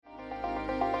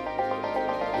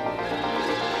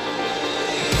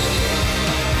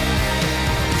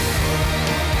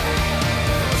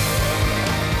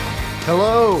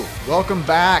Welcome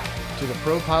back to the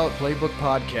Pro Pilot Playbook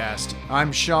Podcast. I'm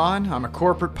Sean. I'm a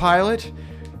corporate pilot,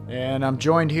 and I'm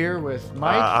joined here with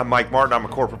Mike. I'm Mike Martin. I'm a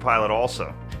corporate pilot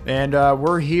also. And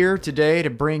we're here today to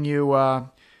bring you,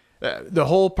 the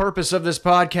whole purpose of this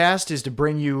podcast is to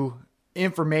bring you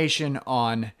information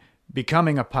on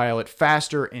becoming a pilot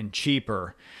faster and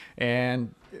cheaper.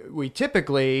 And we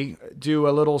typically do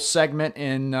a little segment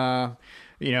in,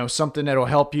 something that'll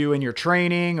help you in your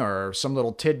training or some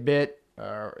little tidbit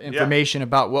information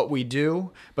about what we do.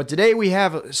 But today we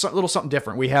have a little something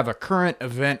different. We have a current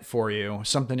event for you,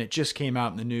 something that just came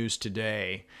out in the news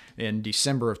today in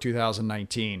December of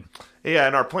 2019. Yeah,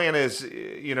 and our plan is,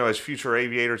 as future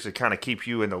aviators, to kind of keep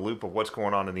you in the loop of what's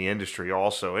going on in the industry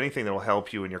also. Anything that will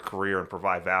help you in your career and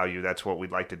provide value, that's what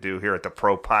we'd like to do here at the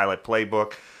Pro Pilot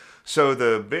Playbook. So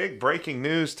the big breaking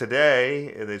news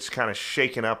today that's kind of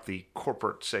shaking up the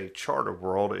corporate, charter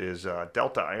world is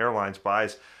Delta Airlines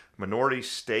buys minority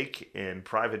stake in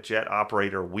private jet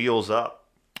operator Wheels Up.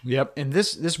 Yep, and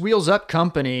this Wheels Up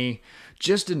company,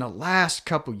 just in the last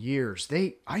couple years,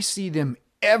 I see them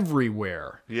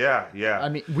everywhere. Yeah. I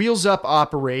mean, Wheels Up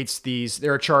operates these.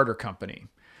 They're a charter company,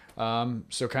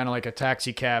 so kind of like a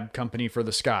taxi cab company for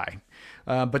the sky.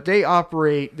 But they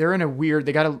operate.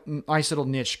 They got a nice little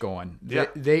niche going. Yeah.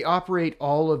 They operate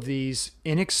all of these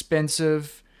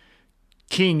inexpensive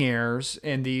King Airs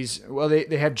and these. Well,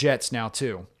 they have jets now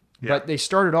too. Yeah. But they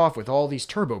started off with all these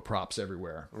turboprops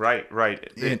everywhere. Right.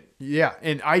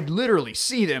 And I literally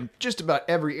see them just about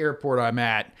every airport I'm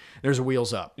at. There's a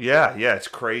Wheels Up. Yeah, it's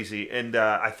crazy. And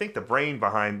I think the brain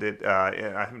behind it, I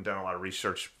haven't done a lot of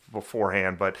research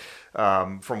beforehand, but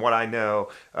from what I know,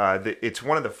 it's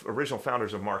one of the original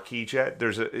founders of Marquis Jet.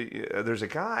 There's a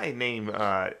guy named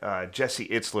Jesse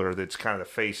Itzler that's kind of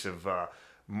the face of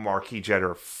Marquis Jet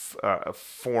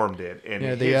formed it.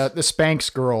 And the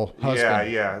Spanx girl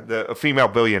husband. The female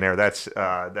billionaire. That's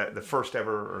the first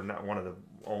ever, or not one of the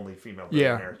only female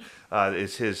billionaires,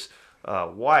 is his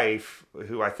wife,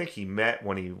 who I think he met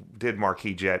when he did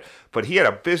Marquis Jet. But he had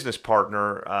a business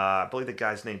partner. I believe the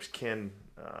guy's name's Ken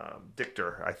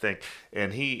Dichter, I think,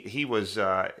 and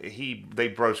they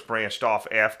both branched off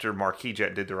after Marquis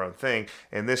Jet did their own thing,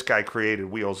 and this guy created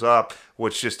Wheels Up,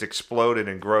 which just exploded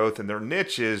in growth. And their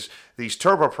niche is these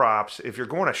turboprops. If you're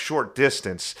going a short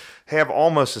distance, have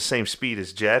almost the same speed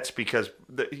as jets, because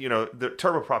the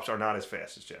turboprops are not as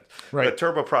fast as jets. Right. The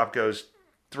turboprop goes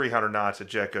 300 knots, a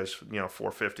jet goes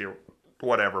 450 or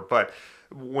whatever, but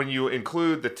when you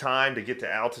include the time to get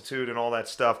to altitude and all that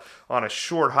stuff on a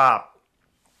short hop,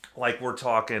 like we're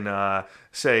talking,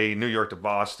 say, New York to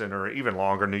Boston, or even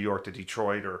longer, New York to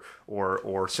Detroit,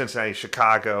 or Cincinnati,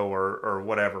 Chicago, or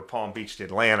whatever, Palm Beach to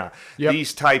Atlanta. Yep.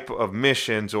 These type of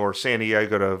missions, or San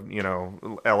Diego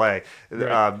to L.A.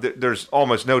 Right. There's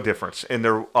almost no difference, and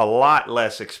they're a lot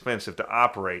less expensive to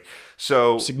operate.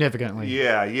 So significantly.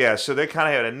 Yeah. So they kind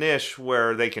of had a niche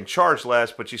where they can charge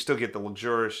less, but you still get the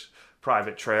luxurious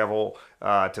private travel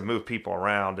to move people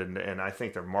around, and I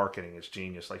think their marketing is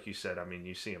genius, like you said. I mean,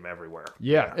 you see them everywhere.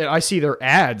 Yeah, and I see their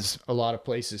ads a lot of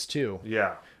places too.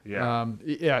 Yeah.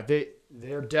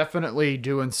 They're definitely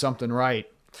doing something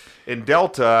right. In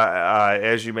Delta,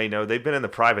 as you may know, they've been in the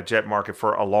private jet market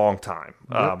for a long time.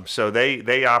 Yep. So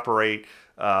they operate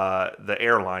the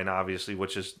airline, obviously,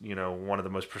 which is one of the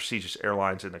most prestigious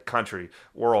airlines in the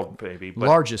world, maybe. But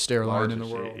largest airline in the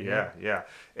world. Yeah.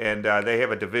 And they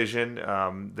have a division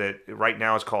that right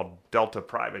now is called Delta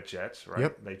Private Jets, right?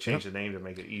 Yep. They changed the name to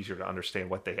make it easier to understand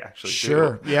what they actually do.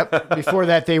 Sure. Yep. Before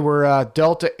that, they were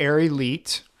Delta Air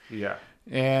Elite. Yeah.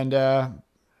 And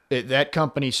that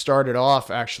company started off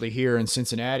actually here in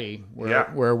Cincinnati,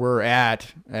 where we're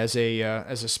at as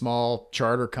a small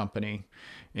charter company.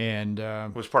 And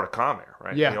it was part of Comair,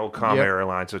 right? Yeah. The old Comair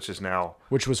Airlines,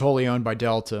 which was wholly owned by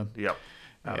Delta. Yep.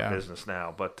 Out of business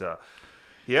now. But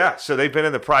so they've been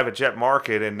in the private jet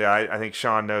market, and I think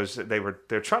Sean knows that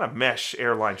they're trying to mesh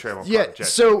airline travel and private jet.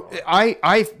 So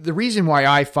the reason why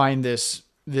I find this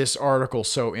article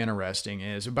so interesting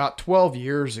is about 12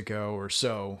 years ago or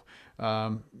so,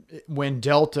 when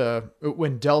Delta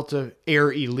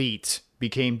Air Elite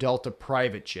became Delta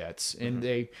Private Jets,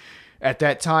 and at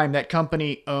that time, that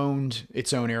company owned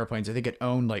its own airplanes. I think it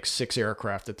owned like 6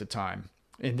 aircraft at the time.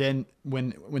 And then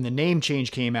when the name change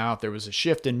came out, there was a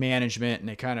shift in management, and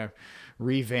they kind of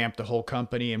revamped the whole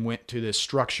company and went to this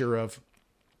structure of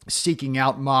seeking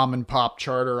out mom and pop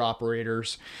charter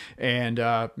operators and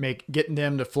getting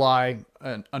them to fly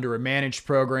under a managed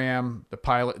program.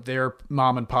 Their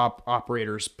mom and pop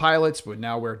operators pilots would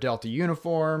now wear Delta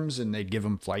uniforms, and they'd give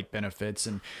them flight benefits,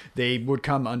 and they would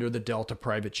come under the Delta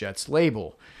Private Jets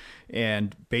label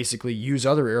and basically use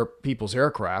other people's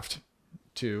aircraft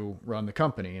to run the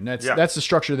company. And that's the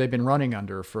structure they've been running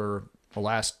under for the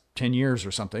last 10 years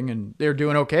or something. And they're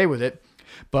doing okay with it.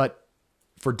 But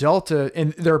for Delta,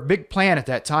 and their big plan at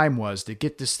that time was to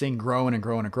get this thing growing and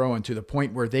growing and growing to the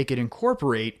point where they could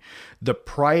incorporate the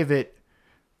private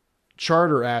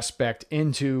charter aspect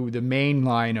into the main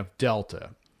line of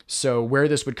Delta. So where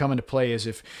this would come into play is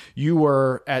if you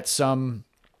were at some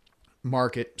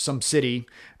market, some city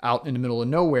out in the middle of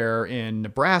nowhere in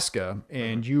Nebraska,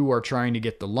 and you are trying to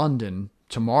get to London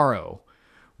tomorrow.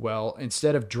 Well,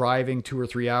 instead of driving 2 or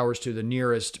 3 hours to the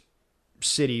nearest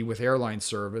city with airline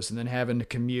service and then having to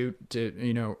commute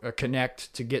to,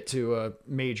 connect to get to a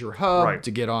major hub to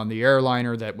get on the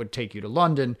airliner that would take you to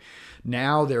London,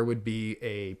 now there would be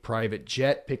a private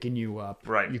jet picking you up.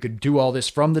 Right. You could do all this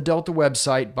from the Delta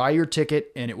website, buy your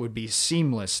ticket, and it would be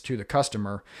seamless to the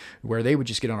customer, where they would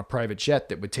just get on a private jet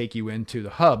that would take you into the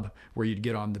hub where you'd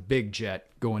get on the big jet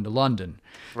going to London.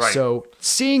 Right. So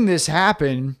seeing this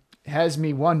happen has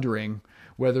me wondering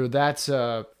whether that's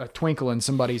a twinkle in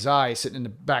somebody's eye sitting in the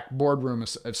back boardroom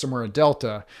of somewhere in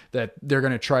Delta, that they're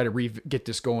going to try to get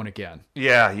this going again.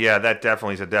 Yeah, that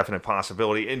definitely is a definite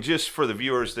possibility. And just for the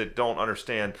viewers that don't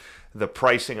understand the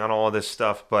pricing on all of this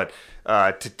stuff, but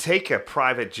to take a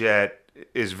private jet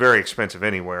is very expensive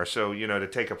anywhere. So, to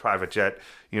take a private jet,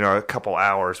 a couple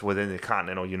hours within the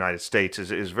continental United States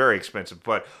is very expensive.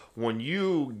 But when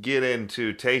you get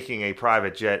into taking a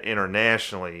private jet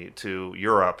internationally to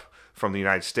Europe from the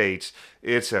United States,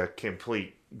 it's a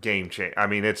complete game change. I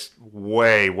mean, it's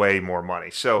way, way more money.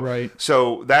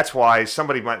 So that's why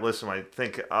somebody might might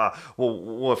think,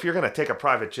 well, if you're going to take a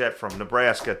private jet from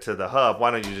Nebraska to the hub,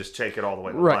 why don't you just take it all the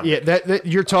way to London? Yeah, that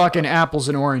you're talking apples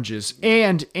and oranges,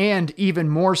 and even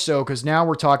more so because now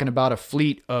we're talking about a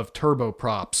fleet of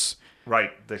turboprops.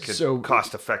 Right, that could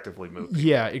cost effectively move people.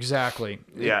 Yeah, exactly.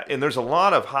 Yeah, and there's a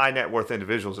lot of high net worth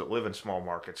individuals that live in small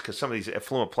markets, because some of these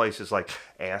affluent places like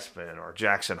Aspen or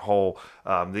Jackson Hole,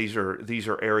 these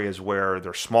are areas where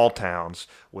they're small towns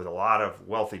with a lot of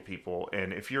wealthy people.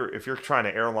 And if you're trying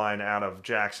to airline out of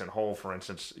Jackson Hole, for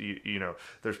instance,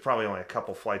 there's probably only a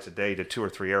couple flights a day to 2 or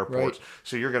 3 airports,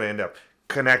 so you're going to end up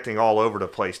connecting all over the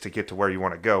place to get to where you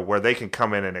want to go, where they can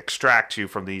come in and extract you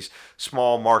from these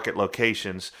small market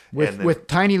locations with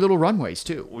tiny little runways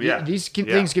too. These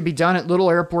things can be done at little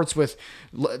airports with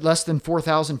less than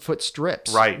 4,000 foot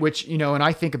strips, right? Which, and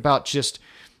I think about just,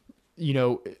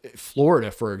 Florida,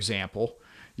 for example,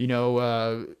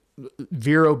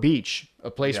 Vero Beach, a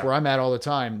place where I'm at all the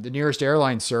time. The nearest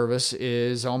airline service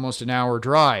is almost an hour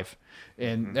drive.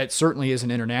 And that certainly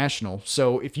isn't international.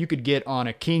 So if you could get on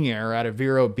a King Air out of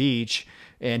Vero Beach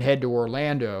and head to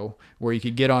Orlando, where you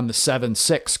could get on the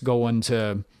 7-6 going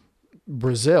to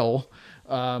Brazil,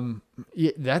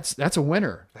 that's a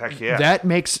winner. Heck yeah. That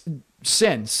makes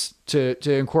sense to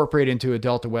incorporate into a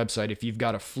Delta website if you've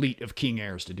got a fleet of King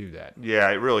Airs to do that. Yeah,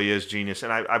 it really is genius.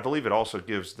 And I believe it also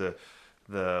gives the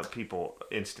people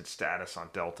instant status on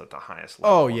Delta at the highest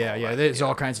level. Oh, yeah. There's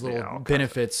all kinds of little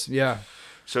benefits. Yeah.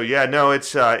 So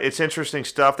it's interesting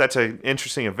stuff. That's an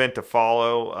interesting event to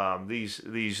follow.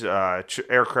 These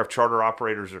aircraft charter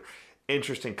operators are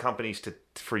interesting companies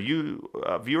for you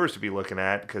viewers to be looking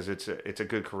at, because it's a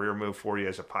good career move for you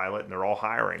as a pilot, and they're all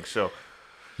hiring. So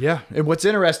yeah, and what's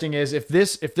interesting is if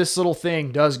this little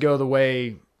thing does go the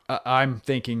way I'm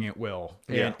thinking it will,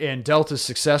 and Delta's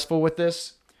successful with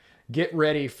this, get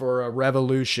ready for a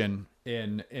revolution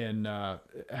in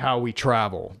how we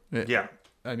travel. Yeah,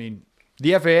 I mean,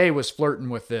 the FAA was flirting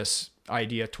with this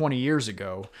idea 20 years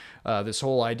ago, this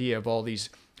whole idea of all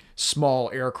these small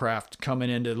aircraft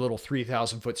coming into little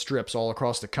 3,000-foot strips all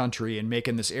across the country and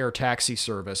making this air taxi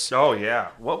service. Oh, yeah.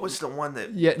 What was the one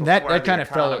that... Yeah, that kind of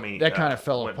fell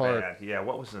apart. Bad. Yeah,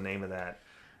 what was the name of that?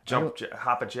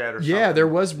 Hop a Jet or something? Yeah, there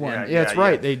was one. Yeah, that's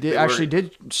right. They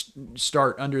did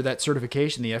start under that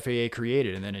certification the FAA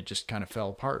created, and then it just kind of fell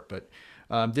apart. But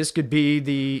this could be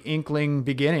the inkling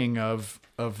beginning of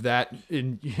that.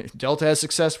 Delta has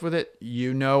success with it.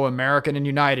 American and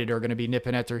United are going to be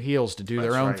nipping at their heels to do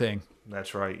their own thing.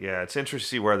 That's right. Yeah, it's interesting to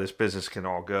see where this business can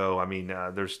all go. I mean,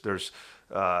 there's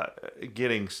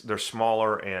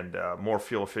smaller and more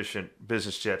fuel efficient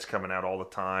business jets coming out all the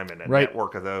time, and a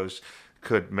network of those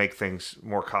could make things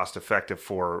more cost effective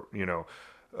for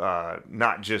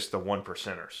not just the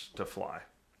 1%ers to fly.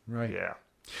 Right. Yeah.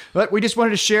 But we just wanted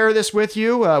to share this with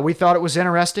you. We thought it was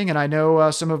interesting, and I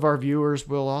know some of our viewers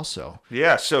will also.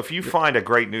 Yeah, so if you find a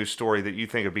great news story that you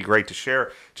think would be great to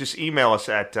share, just email us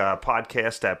at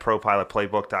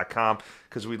podcast@propilotplaybook.com,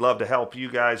 because we'd love to help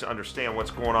you guys understand what's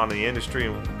going on in the industry,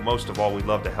 and most of all, we'd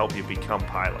love to help you become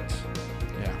pilots.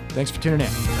 Yeah, thanks for tuning in.